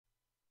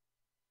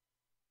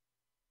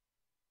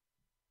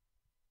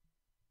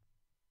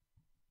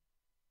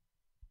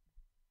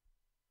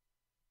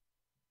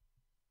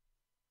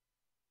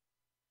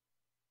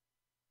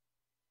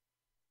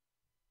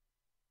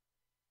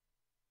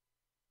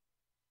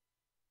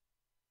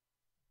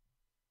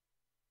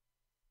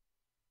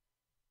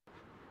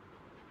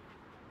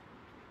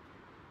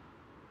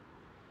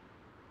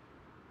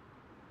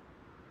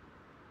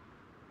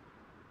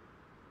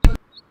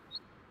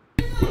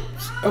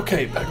Oops.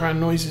 Okay, background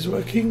noise is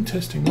working.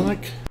 Testing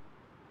mic.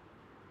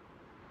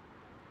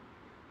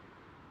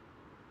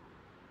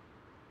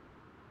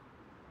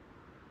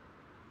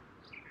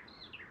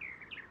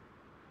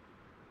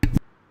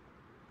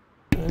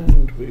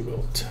 And we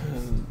will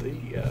turn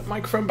the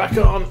microphone back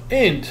on.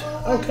 And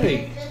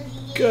okay,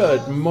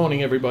 good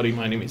morning everybody.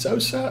 My name is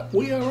Osa.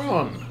 We are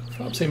on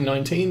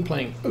FS19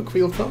 playing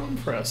Oakfield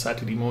for our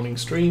Saturday morning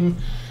stream.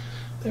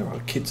 There are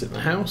kids in the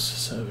house,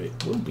 so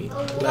it will be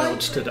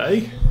loud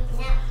today.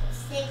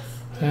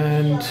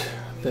 And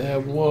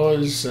there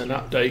was an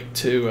update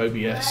to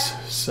OBS,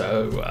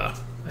 so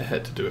I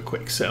had to do a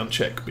quick sound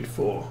check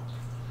before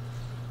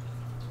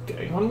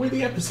getting on with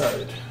the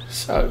episode.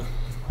 So,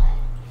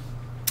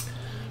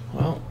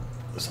 well,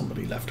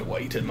 somebody left a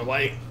weight in the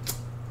way.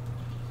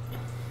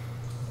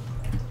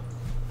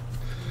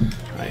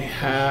 I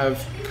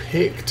have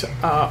picked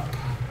up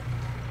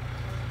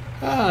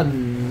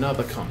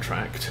another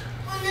contract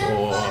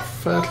for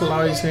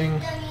fertilizing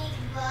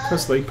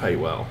because they pay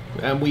well,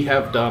 and we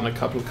have done a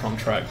couple of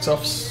contracts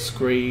off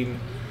screen.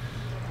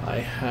 I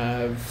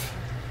have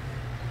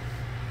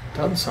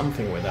done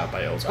something with our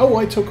bales. Oh,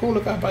 I took all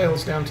of our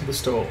bales down to the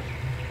store,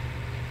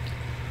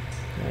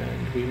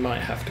 and we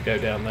might have to go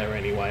down there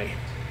anyway,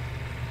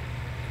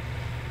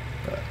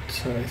 but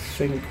I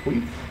think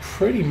we've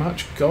pretty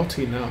much got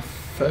enough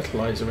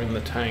fertilizer in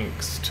the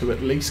tanks to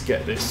at least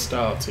get this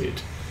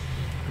started.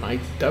 I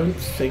don't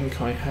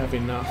think I have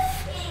enough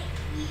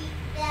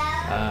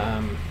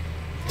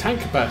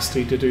tank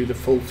capacity to do the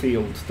full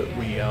field that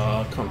we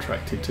are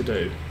contracted to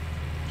do.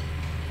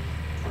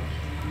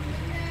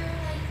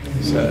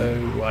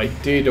 So I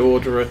did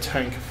order a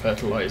tank of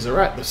fertilizer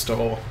at the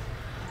store,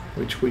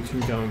 which we can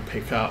go and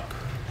pick up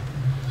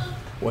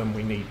when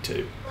we need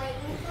to.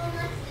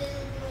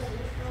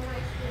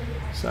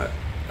 So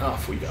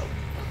off we go.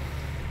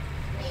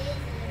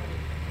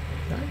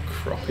 That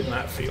crop in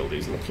that field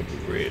is looking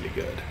really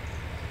good.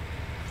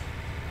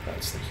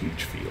 That's the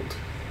huge field.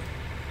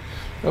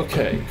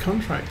 Okay,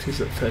 contract is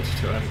at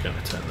 32. I'm going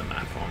to turn the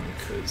map on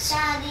because...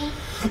 Daddy.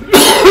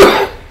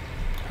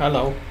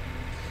 Hello.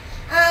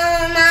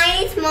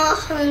 I'm more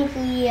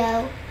hungry,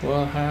 yo.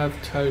 We'll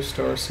have toast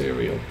or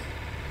cereal.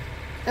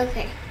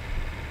 Okay.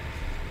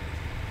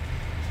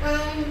 Okay,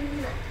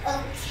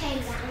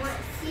 I want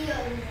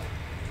cereal.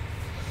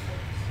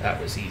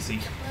 That was easy.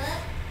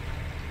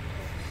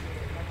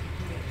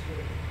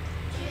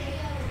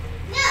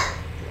 No.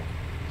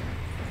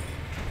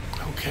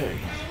 Okay.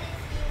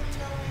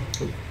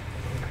 Ooh,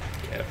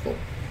 careful.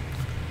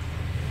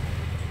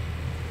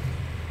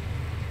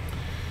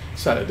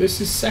 So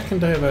this is second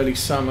day of early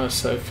summer,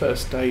 so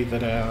first day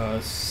that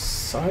our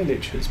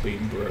silage has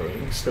been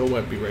brewing. Still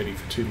won't be ready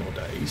for 2 more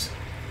days.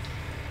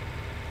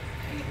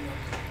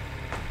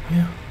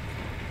 Yeah.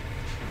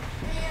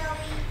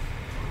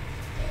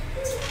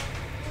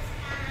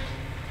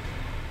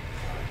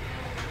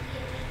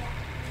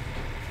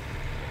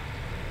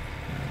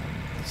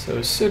 So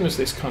as soon as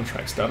this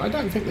contract's done, I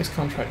don't think this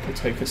contract will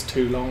take us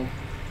too long.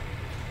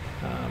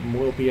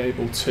 We'll be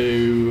able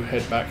to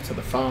head back to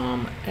the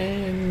farm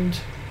and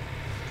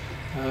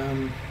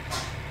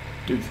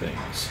do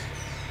things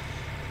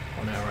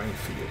on our own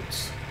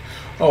fields.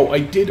 Oh, I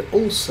did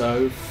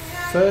also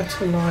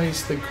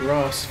fertilize the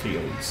grass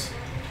fields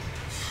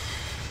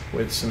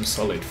with some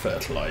solid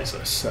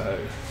fertilizer,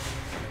 so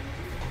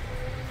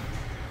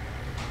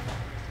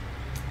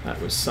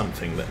that was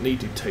something that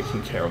needed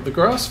taking care of. The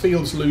grass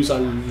fields lose a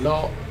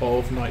lot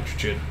of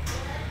nitrogen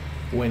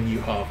when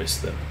you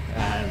harvest them,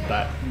 and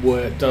that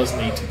does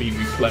need to be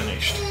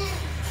replenished.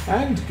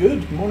 And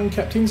good morning,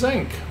 Captain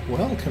Zank.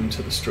 Welcome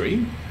to the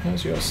stream.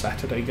 How's your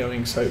Saturday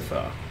going so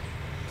far?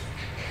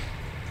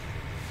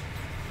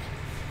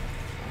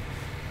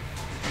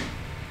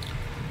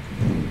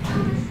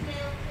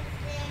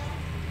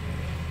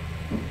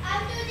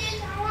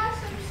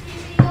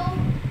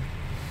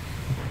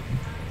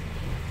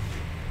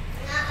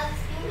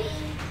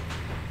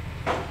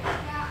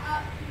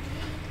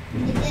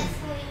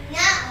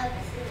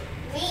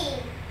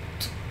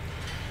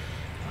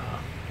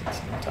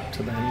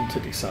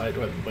 Decide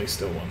whether they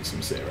still want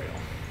some cereal.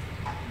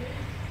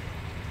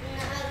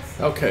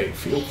 Okay,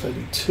 field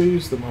 32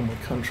 is the one we're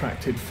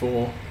contracted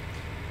for.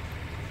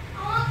 I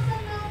want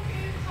some milk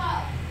in a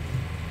cup.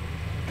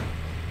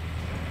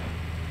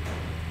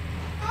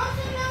 I want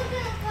some milk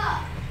in a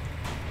cup.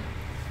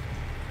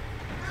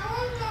 I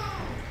want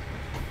milk.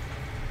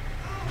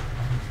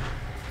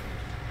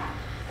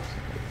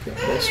 Get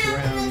this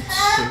round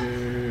to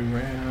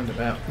round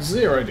about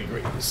 0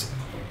 degrees.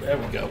 There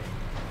we go.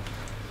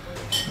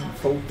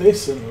 Fold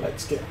this and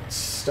let's get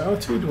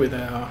started with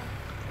our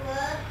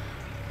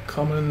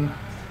common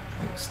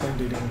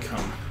extended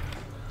income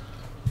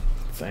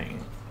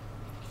thing.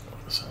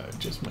 So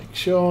just make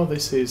sure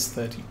this is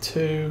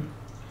 32.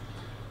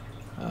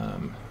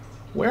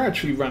 We're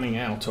actually running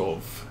out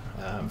of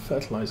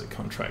fertilizer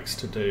contracts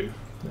to do.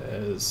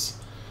 There's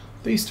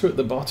these 2 at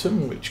the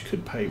bottom, which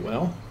could pay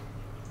well.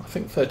 I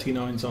think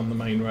 39's on the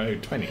main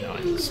road,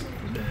 29's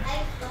there.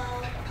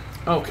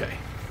 Okay.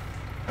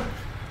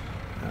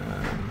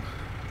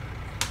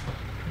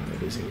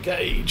 It is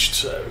engaged,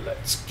 so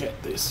let's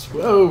get this.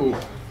 Whoa!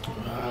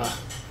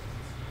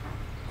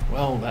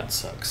 Well, that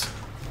sucks.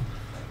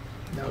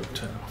 No,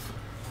 turn off.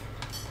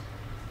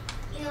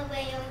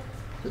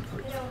 Good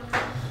grief.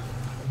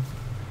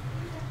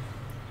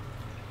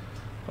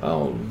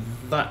 Well,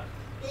 that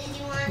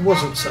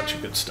wasn't such a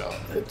good start.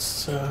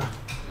 Let's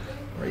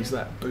raise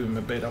that boom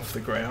a bit off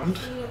the ground.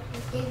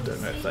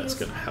 Don't know if that's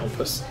going to help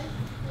us.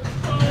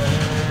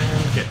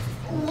 And get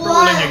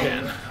rolling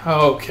again.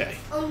 Okay.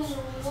 Only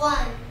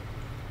one.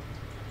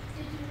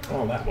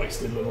 Oh, that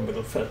wasted a little bit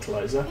of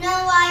fertilizer. No,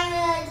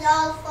 I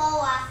was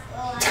all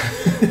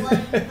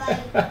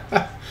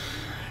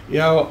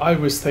Yo, I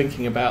was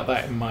thinking about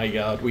that in my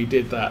yard. We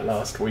did that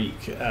last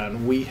week,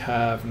 and we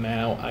have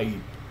now a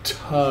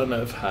ton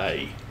of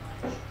hay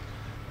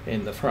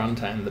in the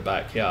front and the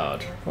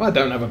backyard. Well, I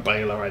don't have a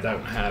baler. I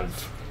don't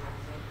have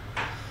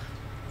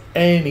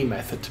any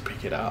method to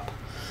pick it up.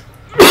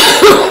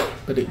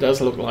 But it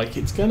does look like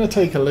it's going to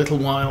take a little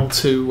while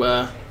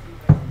to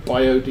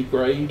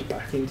biodegrade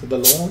back into the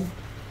lawn.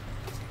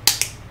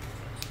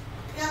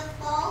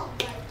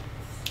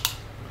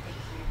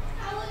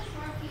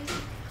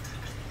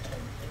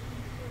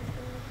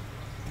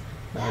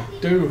 I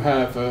do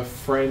have a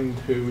friend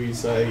who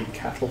is a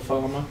cattle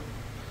farmer,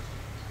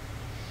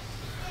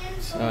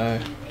 so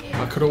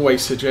I could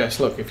always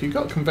suggest, look, if you've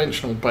got a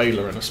conventional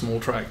baler and a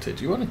small tractor,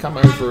 do you want to come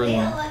over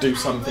and do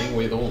something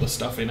with all the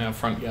stuff in our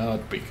front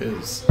yard,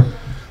 because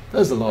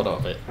there's a lot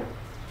of it.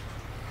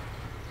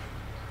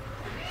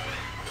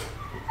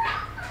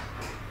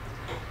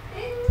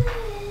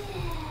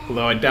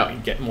 Although I doubt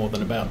you'd get more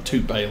than about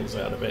 2 bales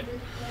out of it.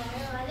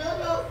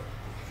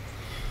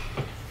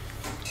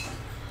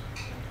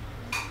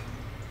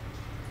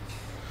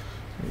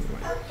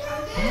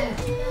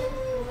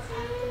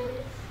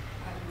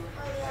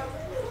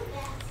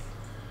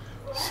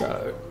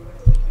 So,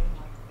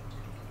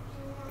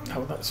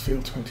 oh, that's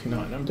field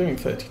 29. I'm doing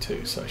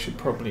 32, so I should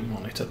probably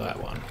monitor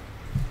that one.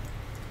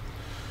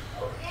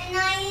 And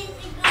I need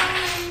to go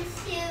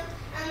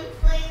into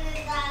play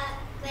with that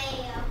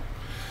bale.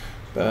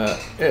 But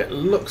it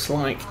looks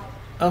like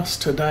us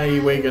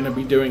today, we're going to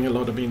be doing a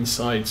lot of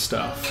inside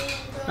stuff.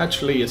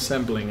 Actually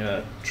assembling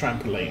a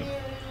trampoline.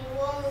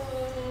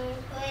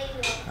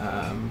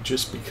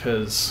 Just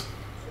because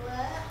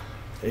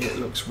it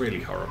looks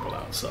really horrible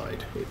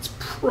outside. It's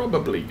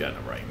probably going to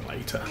rain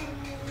later.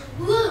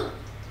 I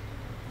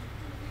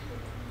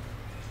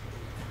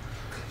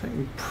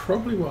think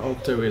probably what I'll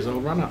do is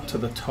I'll run up to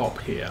the top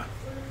here.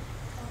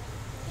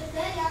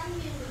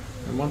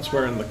 And once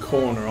we're in the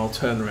corner, I'll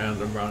turn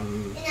around and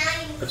run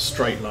a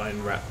straight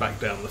line right back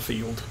down the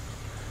field.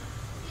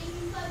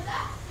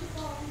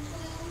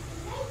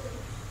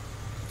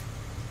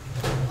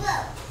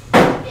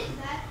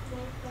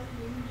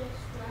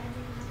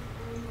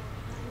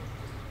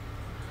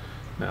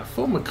 Now, a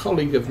former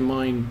colleague of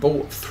mine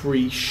bought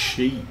 3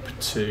 sheep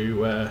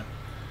to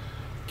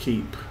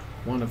keep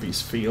one of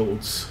his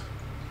fields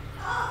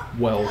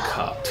well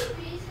cut.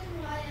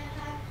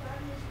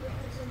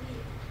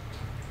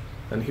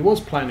 And he was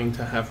planning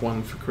to have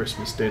one for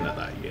Christmas dinner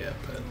that year,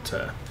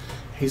 but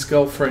his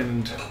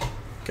girlfriend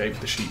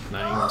gave the sheep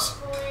names.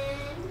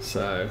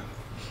 So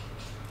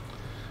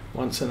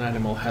once an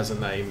animal has a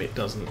name, it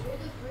doesn't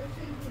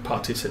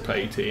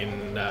participate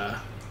in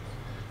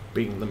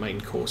being the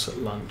main course at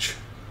lunch.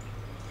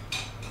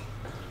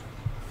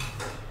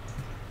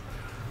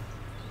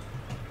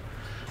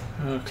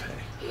 Okay.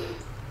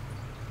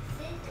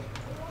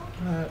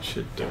 That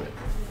should do it.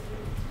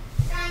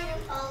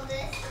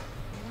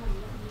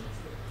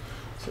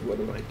 So what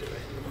am I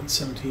doing?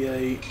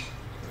 178.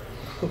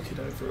 Hook it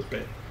over a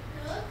bit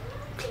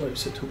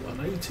closer to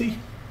 180.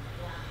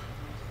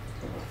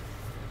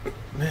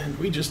 And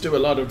we just do a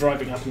lot of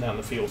driving up and down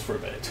the field for a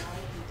bit.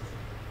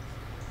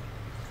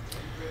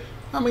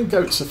 I mean,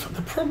 goats are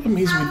the problem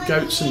is with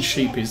goats and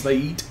sheep is they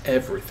eat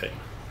everything.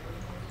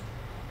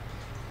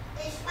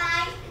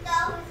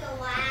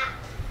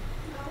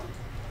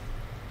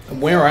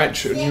 And we're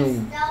actually,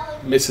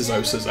 Mrs.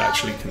 Osa's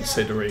actually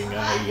considering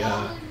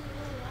a,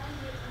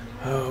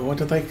 what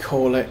do they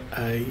call it?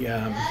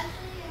 A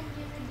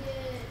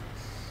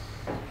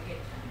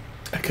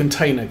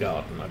container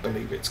garden, I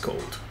believe it's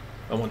called.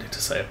 I wanted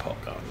to say a pot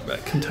garden, but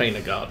a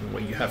container garden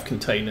where you have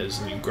containers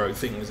and you grow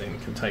things in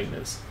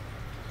containers.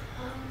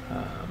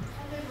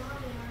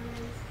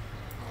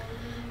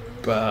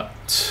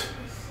 But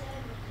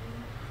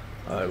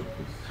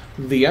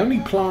the only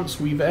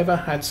plants we've ever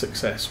had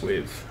success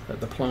with are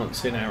the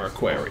plants in our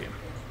aquarium.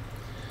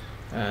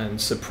 And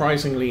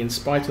surprisingly, in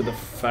spite of the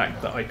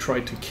fact that I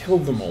tried to kill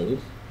them all,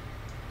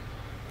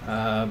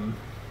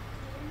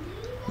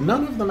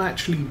 none of them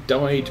actually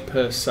died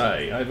per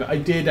se. I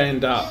did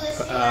end up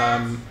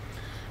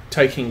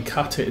taking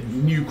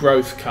new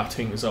growth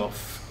cuttings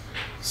off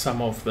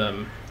some of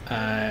them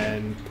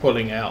and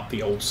pulling out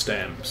the old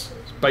stems.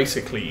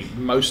 Basically,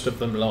 most of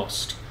them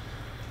lost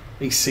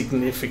a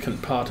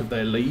significant part of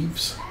their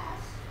leaves.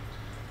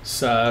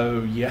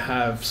 So you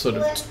have sort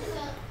of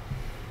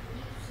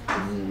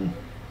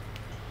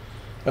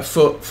a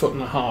foot, foot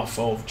and a half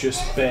of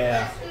just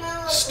bare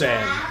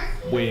stem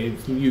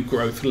with new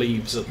growth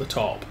leaves at the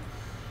top.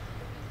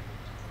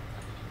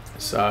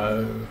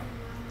 So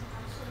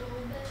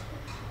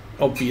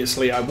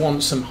obviously I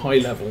want some high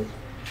level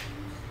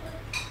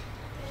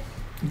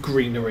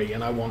greenery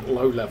and I want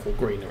low level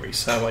greenery,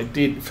 so I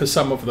did, for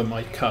some of them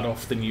I cut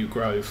off the new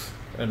growth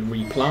and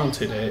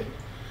replanted it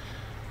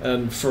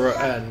and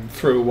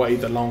threw away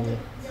the long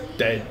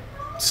dead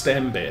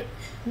stem bit,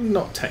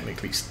 not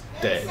technically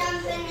dead,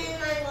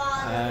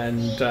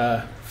 and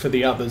for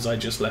the others I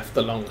just left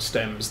the long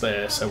stems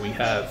there, so we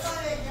have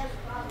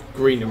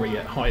greenery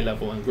at high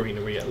level and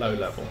greenery at low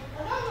level.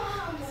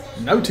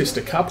 Noticed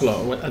a couple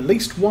of, at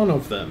least one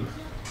of them,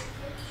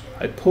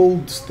 I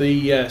pulled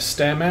the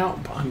stem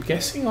out, but I'm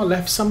guessing I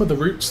left some of the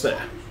roots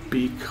there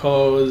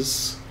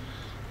because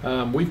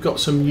we've got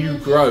some new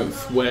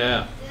growth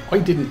where I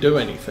didn't do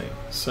anything.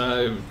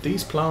 So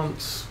these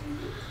plants,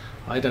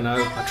 I don't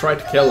know, I tried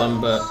to kill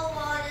them, but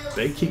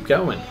they keep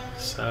going.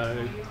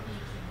 So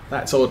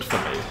that's odd for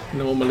me.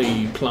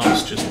 Normally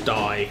plants just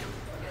die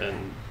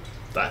and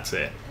that's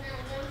it.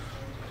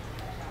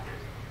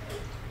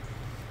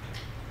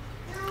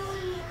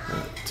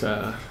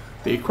 But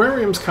the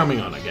aquarium's coming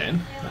on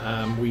again.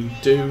 We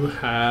do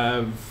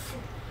have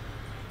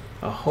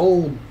a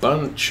whole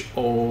bunch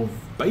of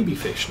baby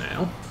fish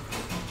now.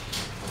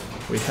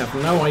 We have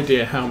no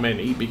idea how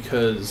many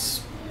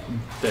because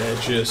they're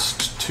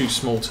just too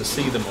small to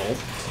see them all.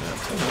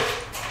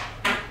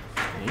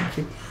 Thank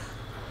you.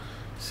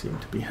 Seem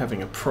to be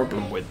having a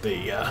problem with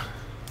the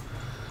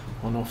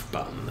on-off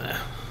button there.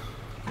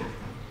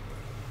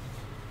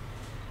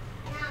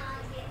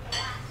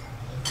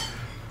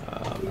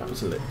 That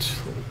was a little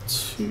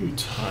too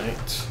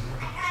tight.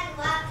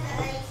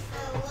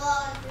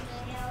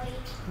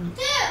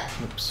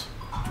 Oops.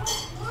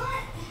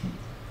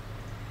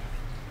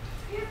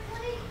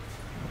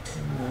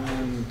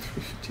 And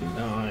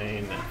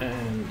 359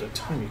 and a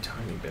tiny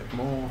bit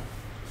more.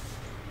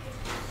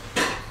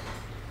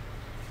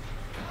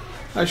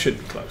 I should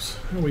be close.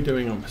 How are we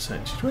doing on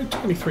percentage? We're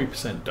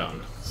 23%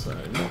 done, so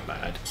not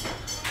bad.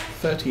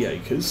 30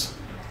 acres.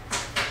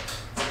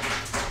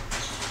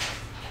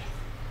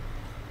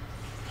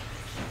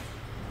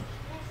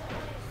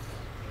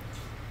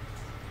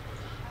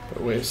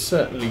 But we're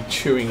certainly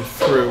chewing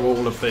through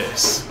all of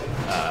this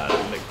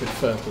liquid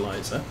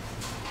fertilizer.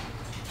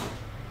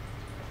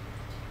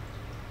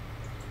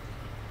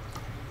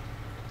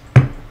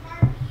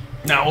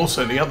 Now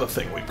also the other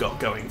thing we've got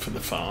going for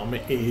the farm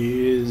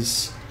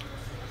is,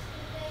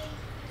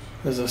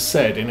 as I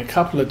said, in a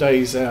couple of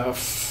days our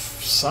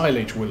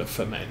silage will have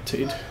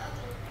fermented.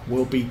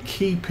 We'll be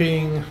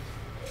keeping,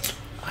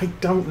 I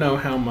don't know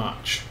how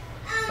much,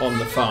 on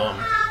the farm.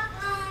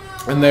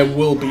 And there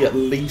will be at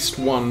least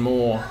one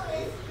more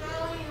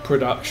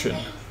production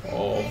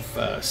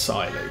of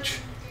silage.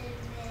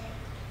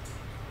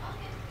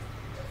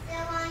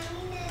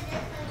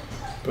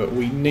 But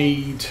we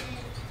need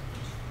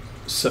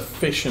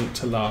sufficient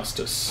to last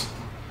us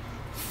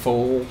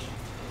fall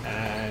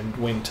and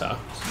winter.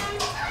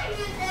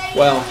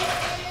 Well,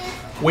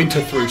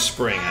 winter through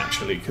spring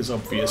actually, because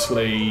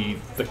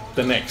obviously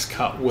the next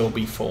cut will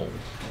be fall.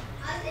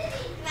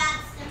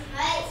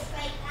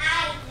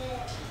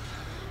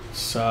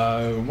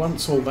 So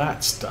once all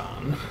that's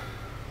done,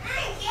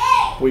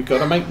 we've got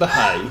to make the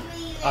hay.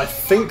 I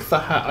think the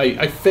hay,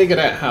 I figured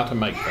out how to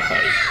make the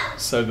hay.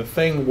 So the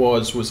thing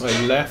was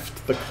I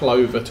left the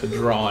clover to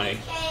dry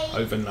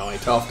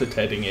overnight after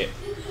tedding it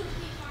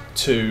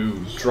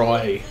to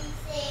dry.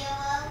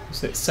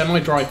 Is it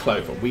semi-dry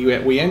clover?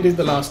 We ended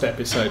the last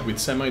episode with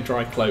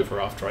semi-dry clover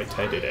after I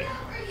tedded it.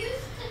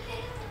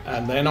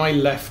 And then I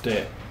left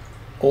it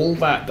all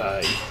that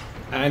day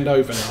and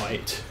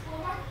overnight.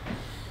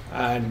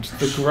 And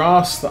the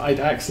grass that I'd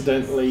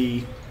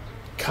accidentally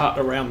cut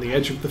around the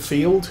edge of the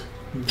field,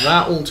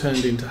 that all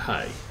turned into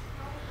hay.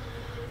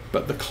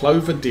 But the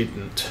clover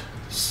didn't.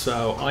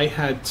 So I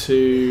had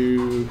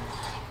to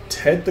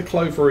ted the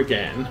clover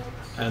again,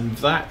 and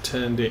that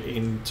turned it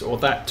into, or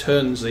that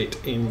turns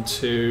it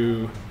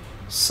into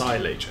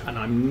silage. And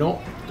I'm not,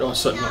 oh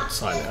sorry, not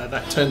silage,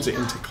 that turns it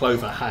into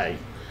clover hay.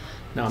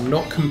 Now I'm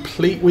not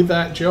complete with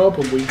that job,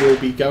 and we will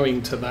be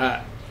going to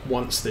that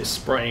once this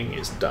spraying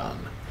is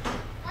done.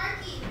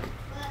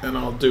 And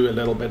I'll do a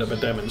little bit of a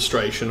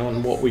demonstration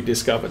on what we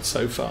discovered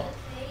so far.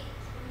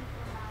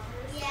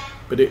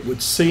 But it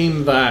would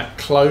seem that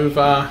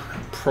clover,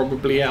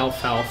 probably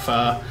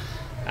alfalfa,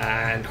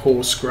 and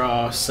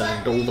horsegrass,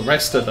 and all the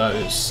rest of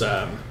those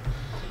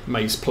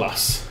maize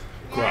plus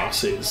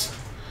grasses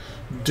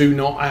do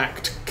not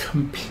act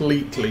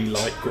completely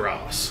like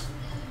grass.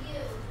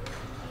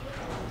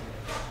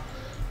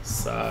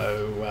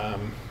 So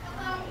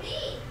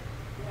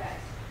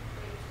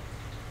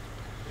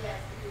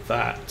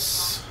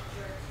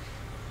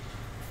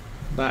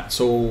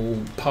that's all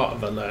part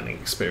of the learning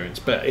experience.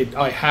 But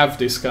I have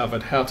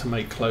discovered how to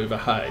make clover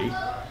hay.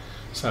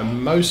 So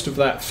most of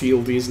that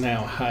field is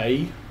now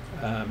hay.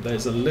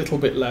 There's a little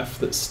bit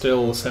left that's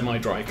still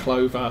semi-dry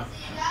clover.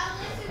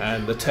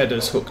 and the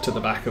tedder's hooked to the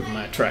back of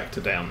my tractor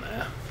down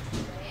there.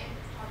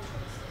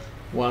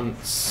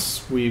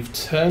 Once we've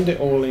turned it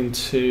all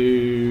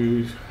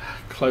into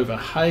clover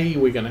hay,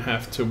 we're going to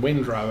have to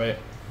windrow it,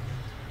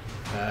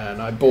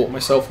 and I bought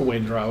myself a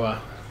windrower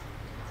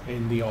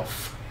in the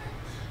off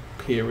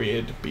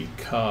period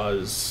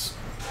because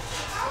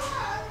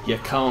you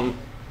can't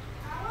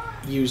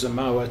use a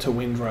mower to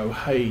windrow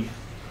hay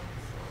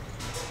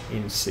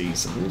in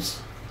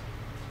seasons.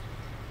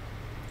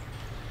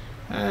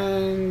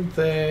 And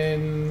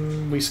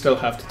then we still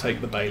have to take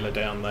the baler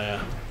down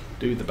there,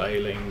 do the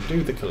baling,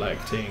 do the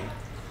collecting,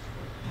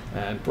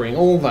 and bring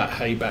all that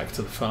hay back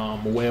to the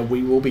farm, where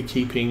we will be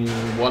keeping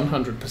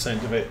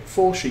 100% of it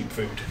for sheep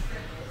food.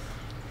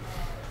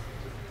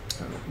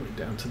 And we're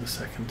down to the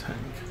second tank,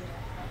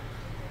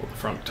 or the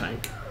front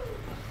tank.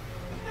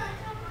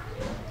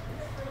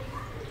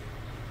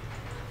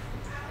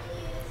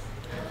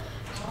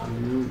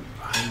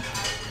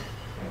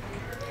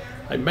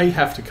 I may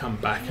have to come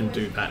back and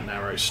do that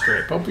narrow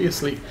strip.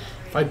 Obviously,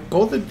 if I'd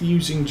bothered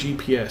using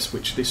GPS,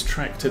 which this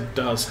tractor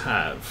does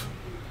have,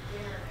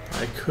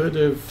 I could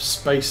have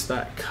spaced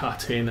that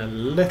cut in a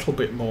little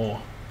bit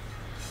more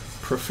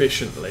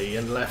proficiently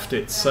and left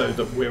it so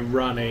that we're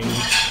running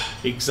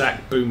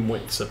exact boom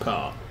widths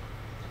apart.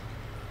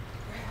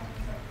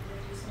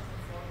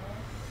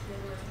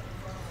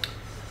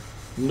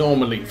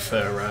 Normally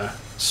for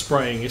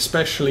spraying,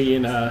 especially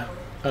in an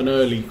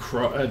early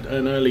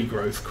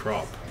growth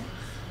crop,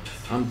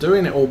 I'm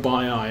doing it all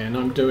by eye and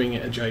I'm doing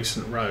it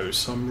adjacent rows,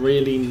 so I'm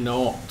really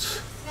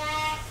not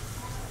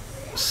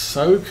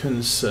so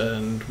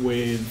concerned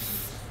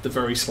with the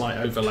very slight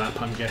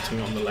overlap I'm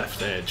getting on the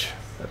left edge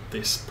at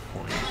this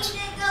point. So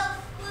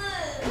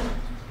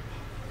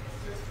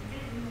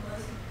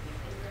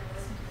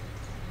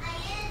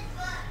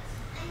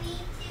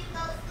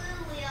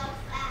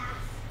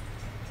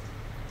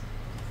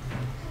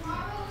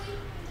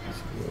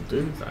we'll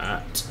do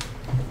that.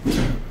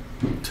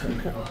 Turn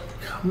it on.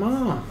 Come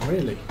on,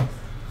 really?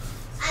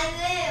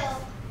 I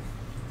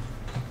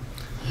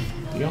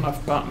will. The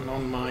on-off button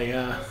on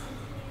my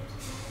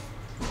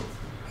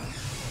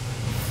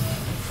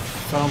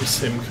farm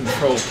sim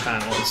control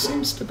panel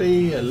seems to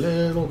be a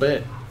little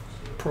bit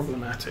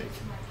problematic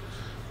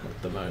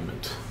at the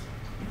moment.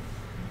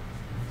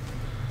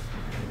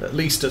 At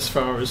least as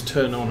far as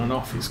turn on and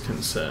off is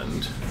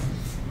concerned.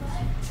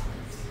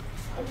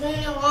 I'm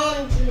doing the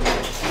laundry.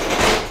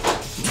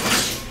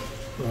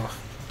 Oh,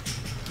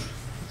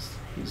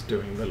 he's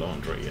doing the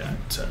laundry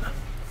at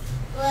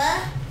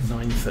What?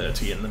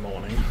 9:30 in the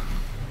morning.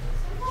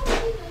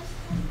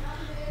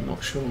 I'm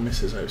not sure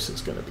Mrs.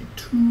 Osa's going to be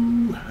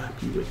too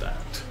happy with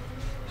that.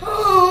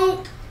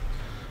 Honk.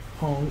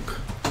 Honk.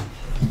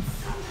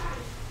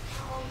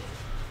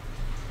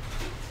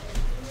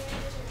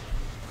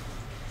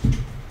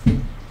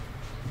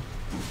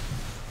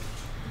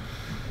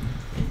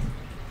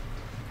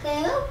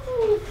 Can you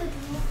open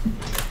the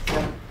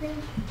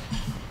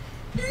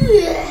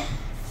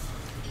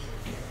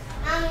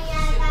Mommy,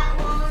 I got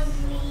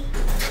laundry.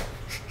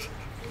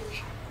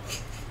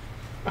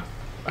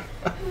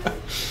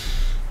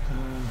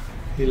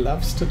 He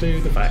loves to do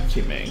the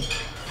vacuuming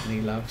and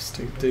he loves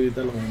to do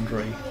the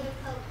laundry.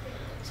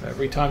 So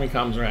every time he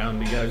comes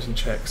around, he goes and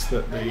checks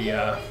that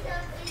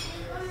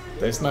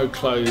there's no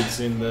clothes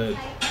in the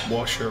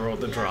washer or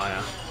the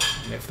dryer.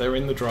 And if they're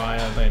in the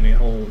dryer, then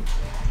he'll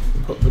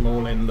put them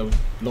all in the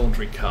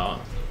laundry cart.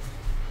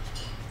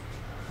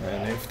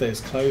 And if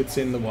there's clothes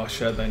in the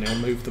washer, then he'll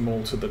move them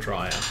all to the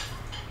dryer.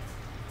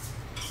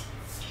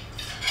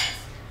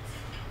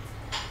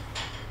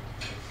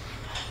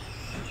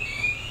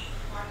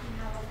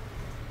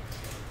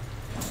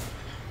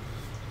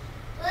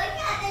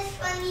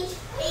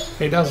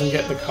 He doesn't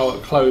get the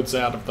clothes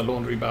out of the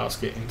laundry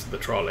basket into the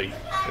trolley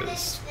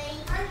because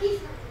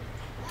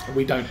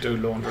we don't do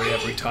laundry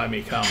every time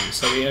he comes,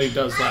 so he only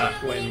does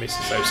that when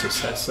Mrs. Osa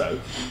says so.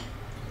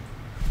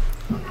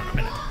 Hold on a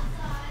minute.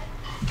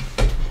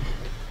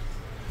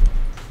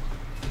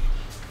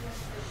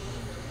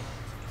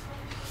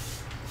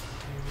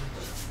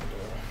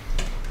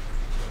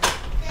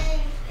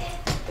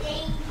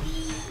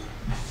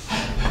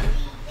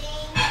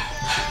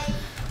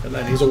 And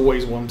then he's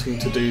always wanting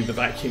to do the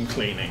vacuum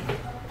cleaning,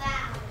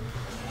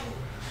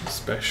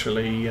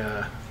 especially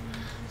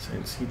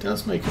since he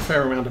does make a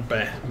fair amount of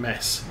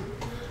mess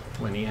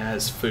when he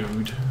has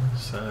food.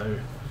 So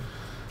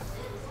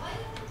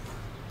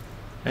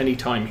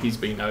anytime he's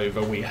been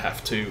over, we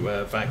have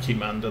to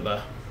vacuum under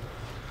the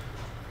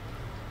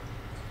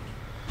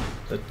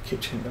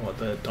kitchen or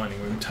the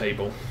dining room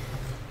table,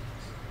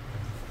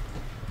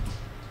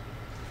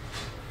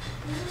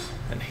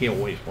 and he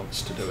always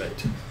wants to do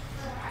it.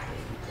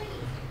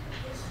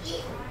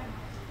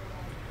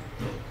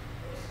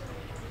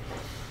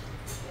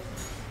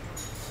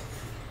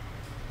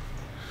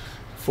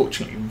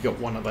 Fortunately, we've got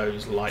one of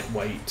those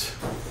lightweight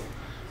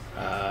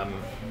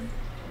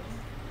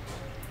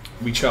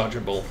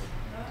rechargeable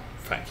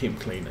vacuum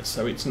cleaners,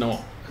 so it's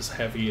not as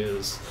heavy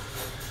as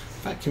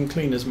vacuum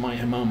cleaners my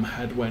mum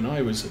had when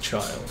I was a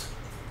child.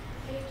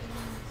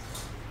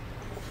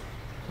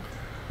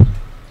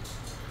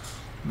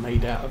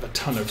 made out of a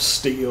ton of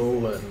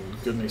steel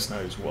and goodness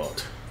knows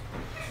what.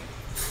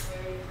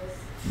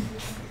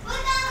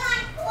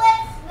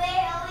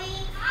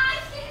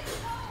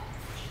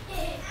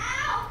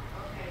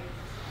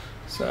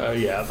 So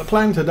yeah, the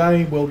plan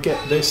today, we'll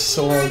get this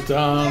all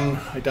done.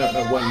 I don't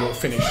know when we'll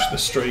finish the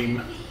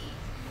stream.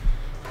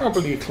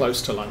 Probably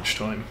close to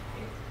lunchtime.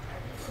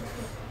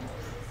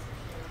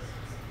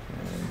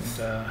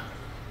 And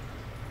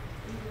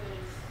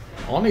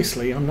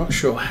honestly, I'm not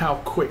sure how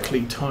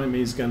quickly time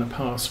is going to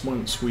pass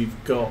once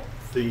we've got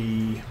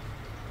the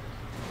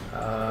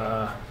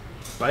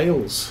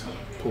bales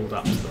pulled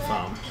up to the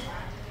farm.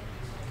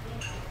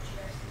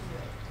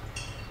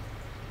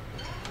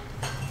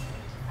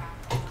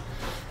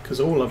 Because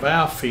all of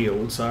our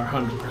fields are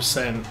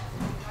 100%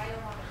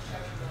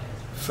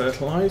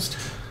 fertilized,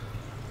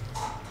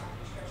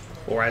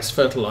 or as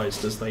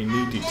fertilized as they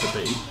needed to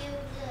be.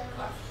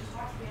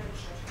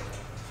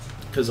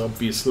 Because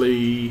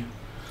obviously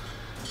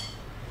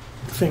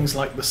things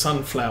like the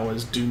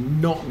sunflowers do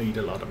not need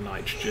a lot of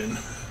nitrogen.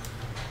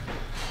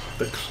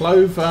 The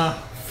clover,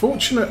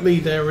 fortunately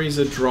there is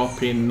a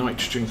drop in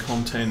nitrogen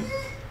content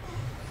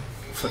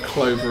for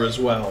clover as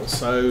well,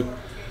 so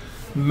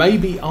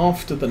maybe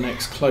after the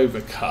next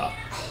clover cut,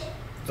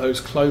 those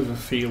clover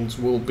fields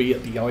will be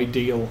at the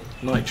ideal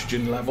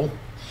nitrogen level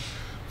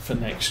for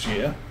next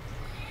year.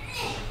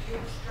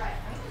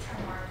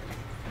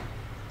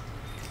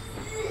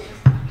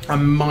 I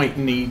might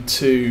need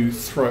to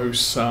throw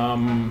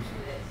some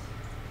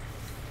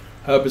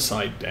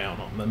herbicide down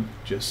on them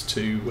just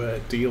to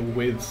deal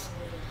with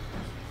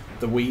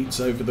the weeds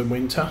over the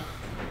winter.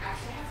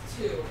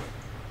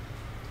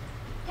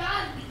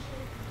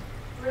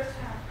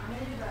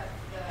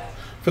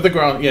 For the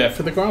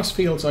grass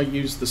fields, I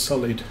used the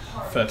solid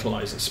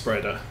fertilizer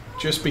spreader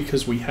just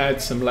because we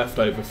had some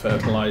leftover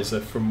fertilizer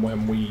from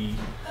when we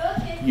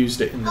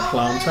used it in the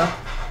planter.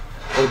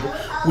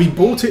 We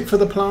bought it for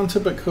the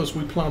planter because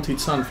we planted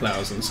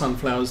sunflowers, and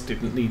sunflowers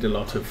didn't need a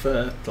lot of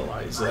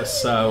fertilizer,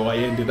 so I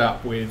ended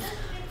up with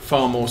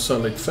far more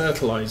solid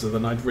fertilizer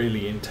than I'd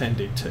really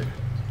intended to.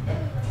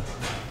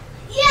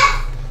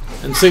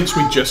 And since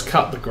we just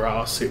cut the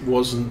grass, it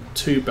wasn't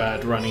too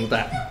bad running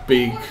that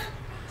big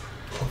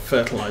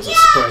fertilizer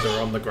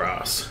spreader on the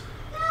grass.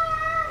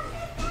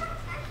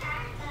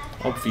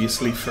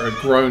 Obviously for a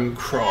grown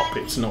crop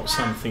it's not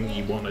something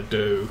you want to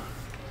do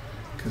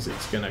because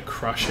it's going to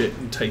crush it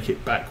and take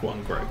it back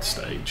one growth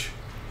stage.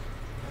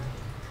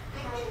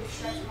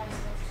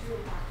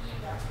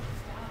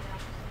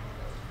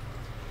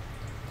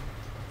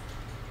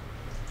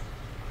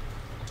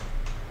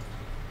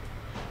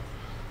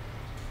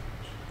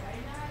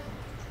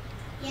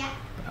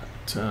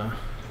 But,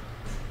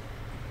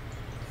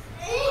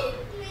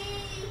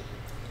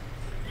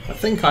 I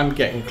think I'm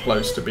getting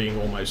close to being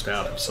almost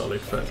out of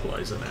solid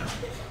fertilizer now.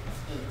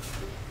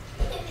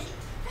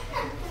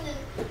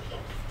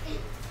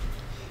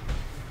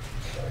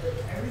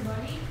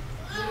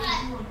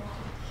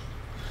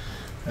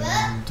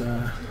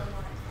 And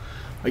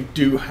I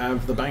do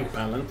have the bank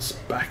balance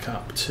back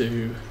up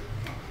to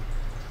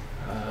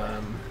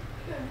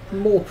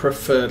more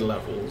preferred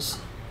levels.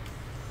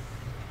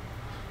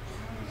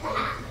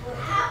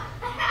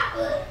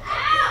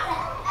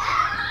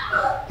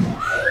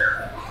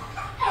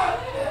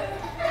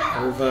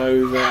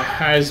 Although there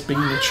has been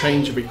a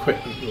change of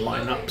equipment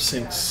lineup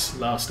since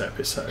last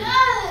episode,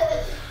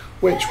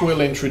 which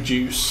we'll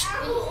introduce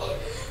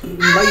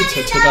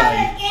later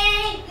today.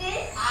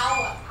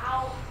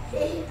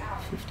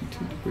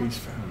 52 degrees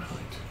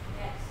Fahrenheit.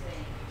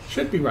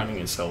 Should be running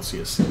in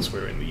Celsius since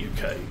we're in the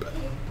UK, but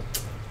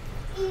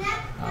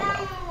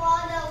oh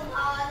well.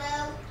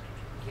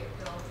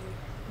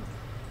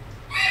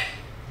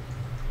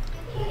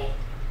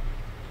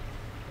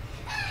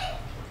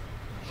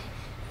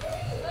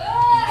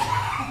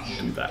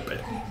 Do that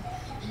bit.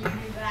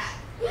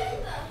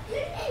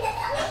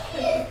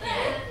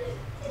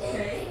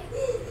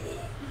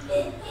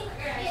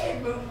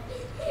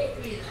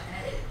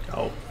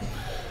 Oh,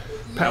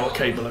 power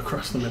cable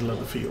across the middle of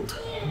the field.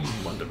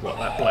 Wondered what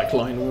that black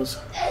line was.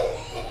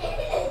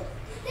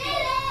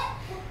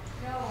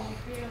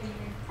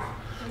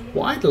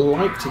 What I'd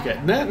like to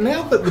get,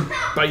 now that the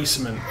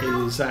basement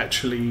is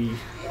actually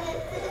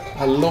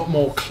a lot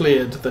more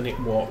cleared than it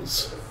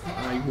was,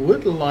 I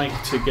would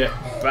like to get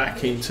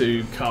back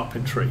into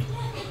carpentry.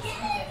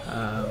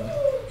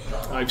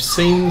 I've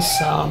seen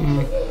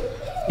some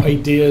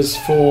ideas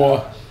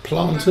for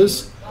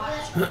planters,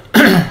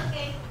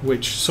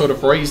 which sort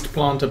of raised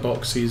planter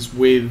boxes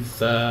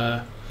with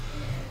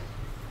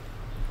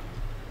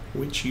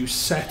which you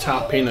set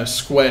up in a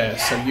square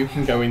so you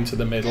can go into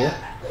the middle,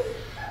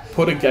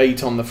 put a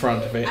gate on the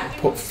front of it,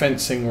 put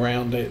fencing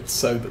around it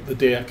so that the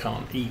deer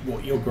can't eat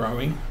what you're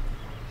growing.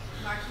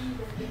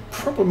 The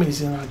problem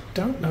is I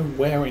don't know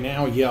where in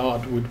our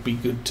yard would be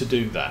good to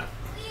do that.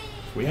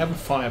 We have a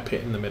fire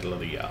pit in the middle of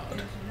the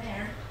yard.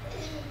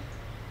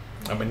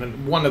 I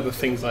mean, one of the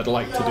things I'd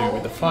like to do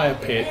with the fire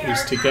pit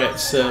is to get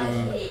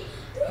some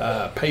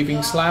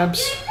paving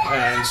slabs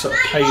and sort of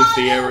pave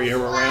the area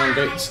around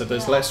it, so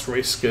there's less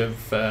risk of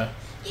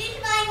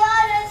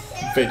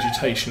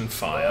vegetation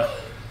fire.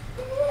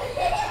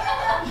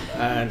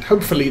 And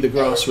hopefully the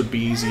grass would be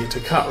easier to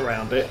cut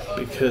around it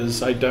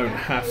because I don't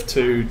have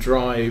to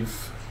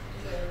drive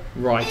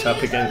right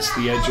up against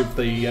the edge of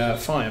the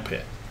fire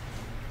pit,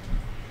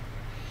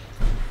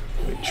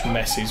 which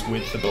messes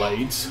with the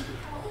blades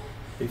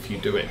if you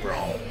do it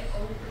wrong.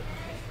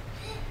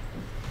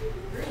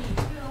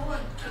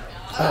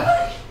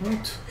 Ah,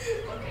 what?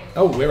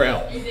 Oh, we're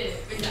out.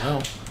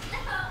 Wow.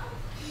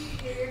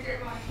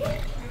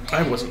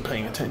 I wasn't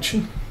paying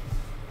attention.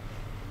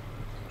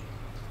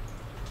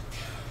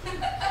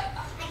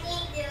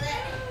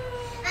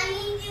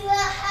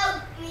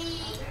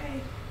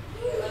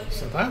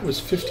 So that was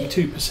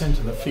 52%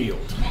 of the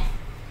field.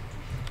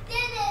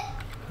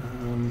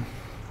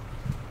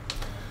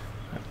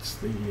 That's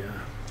the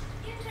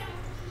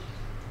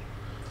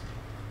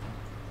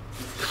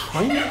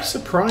kind of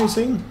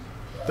surprising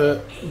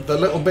that the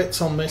little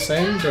bits on this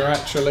end are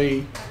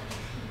actually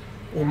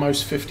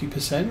almost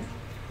 50%,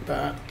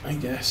 but I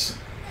guess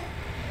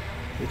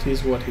it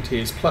is what it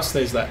is. Plus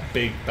there's that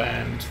big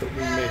band that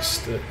we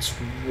missed that's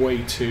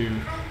way too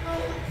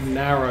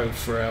narrow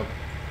for our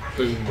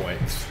boom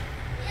width.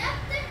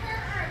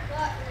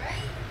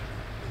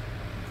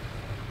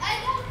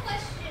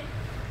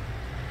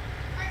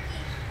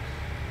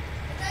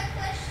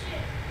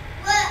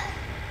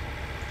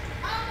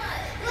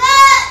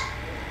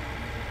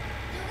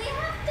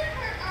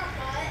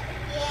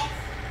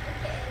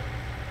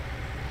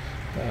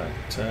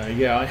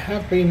 Yeah, I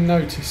have been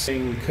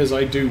noticing, because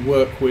I do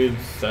work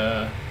with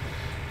a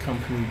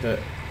company that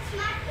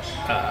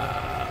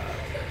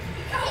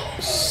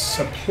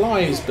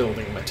supplies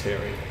building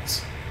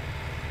materials.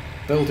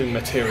 Building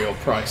material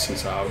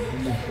prices are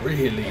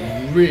really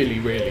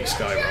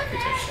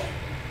skyrocketing.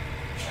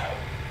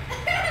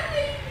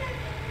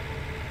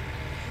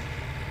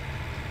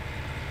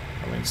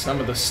 I mean, some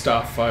of the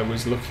stuff I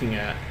was looking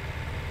at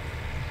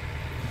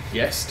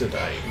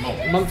yesterday,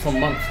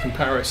 month-on-month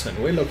comparison,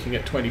 we're looking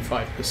at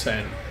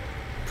 25%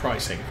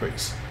 price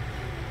increase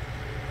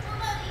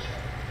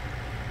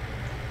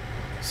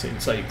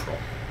since April.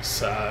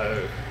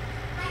 So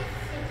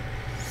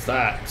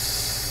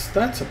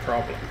that's a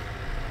problem.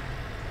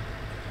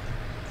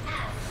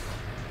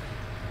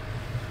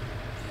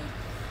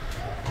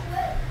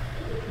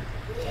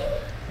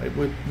 I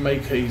would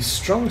make a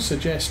strong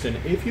suggestion,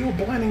 if you're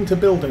planning to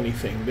build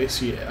anything this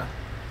year,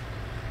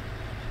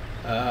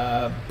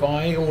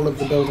 buy all of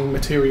the building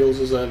materials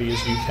as early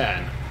as you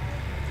can,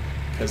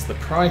 because the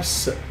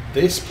price at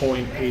this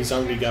point is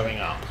only going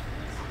up.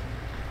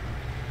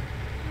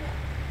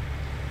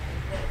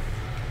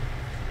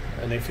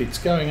 And if it's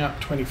going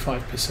up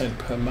 25%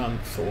 per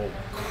month or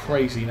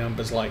crazy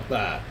numbers like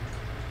that,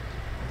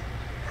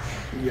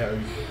 you know,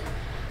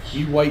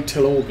 you wait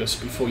till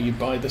August before you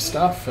buy the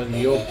stuff and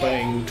you're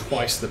paying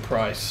twice the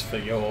price for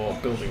your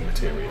building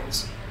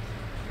materials.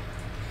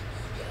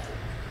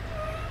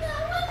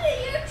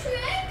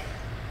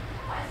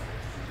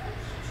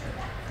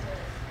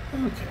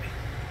 Okay.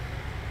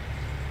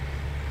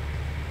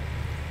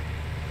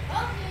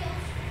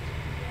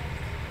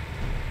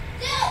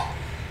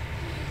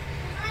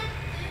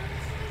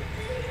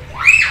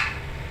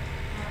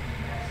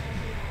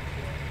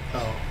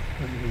 Oh,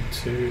 I need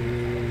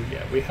to...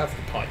 yeah, we have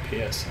the pipe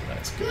here, so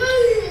that's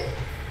good.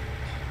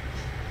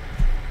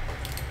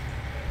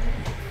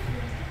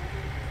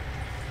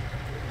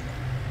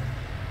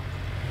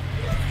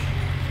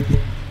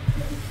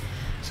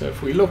 So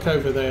if we look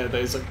over there,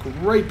 there's a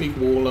great big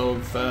wall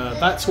of,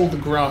 that's all the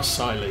grass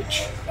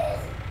silage.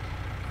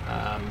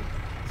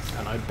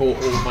 And I brought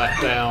all that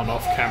down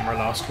off camera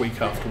last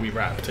week after we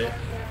wrapped it.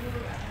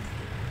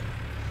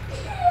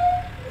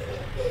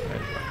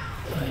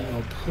 And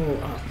I'll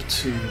pull up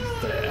to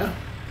there.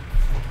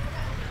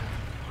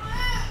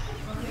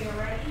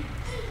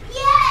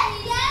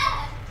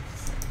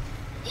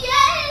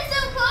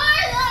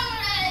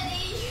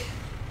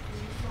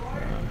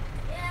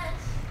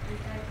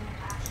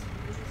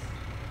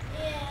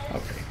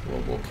 Okay,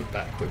 we'll walk it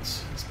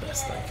backwards as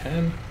best I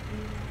can.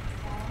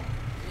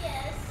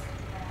 Yes.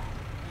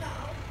 No.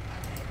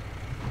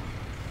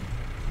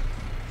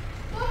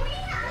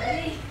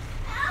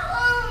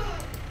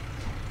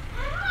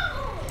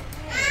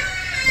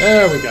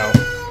 There we go.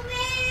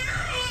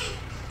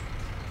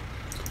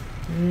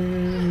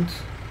 And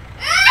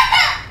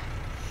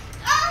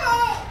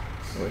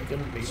we're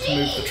going to need to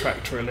move the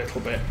tractor a little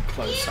bit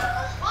closer.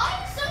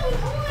 I'm so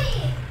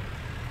annoying.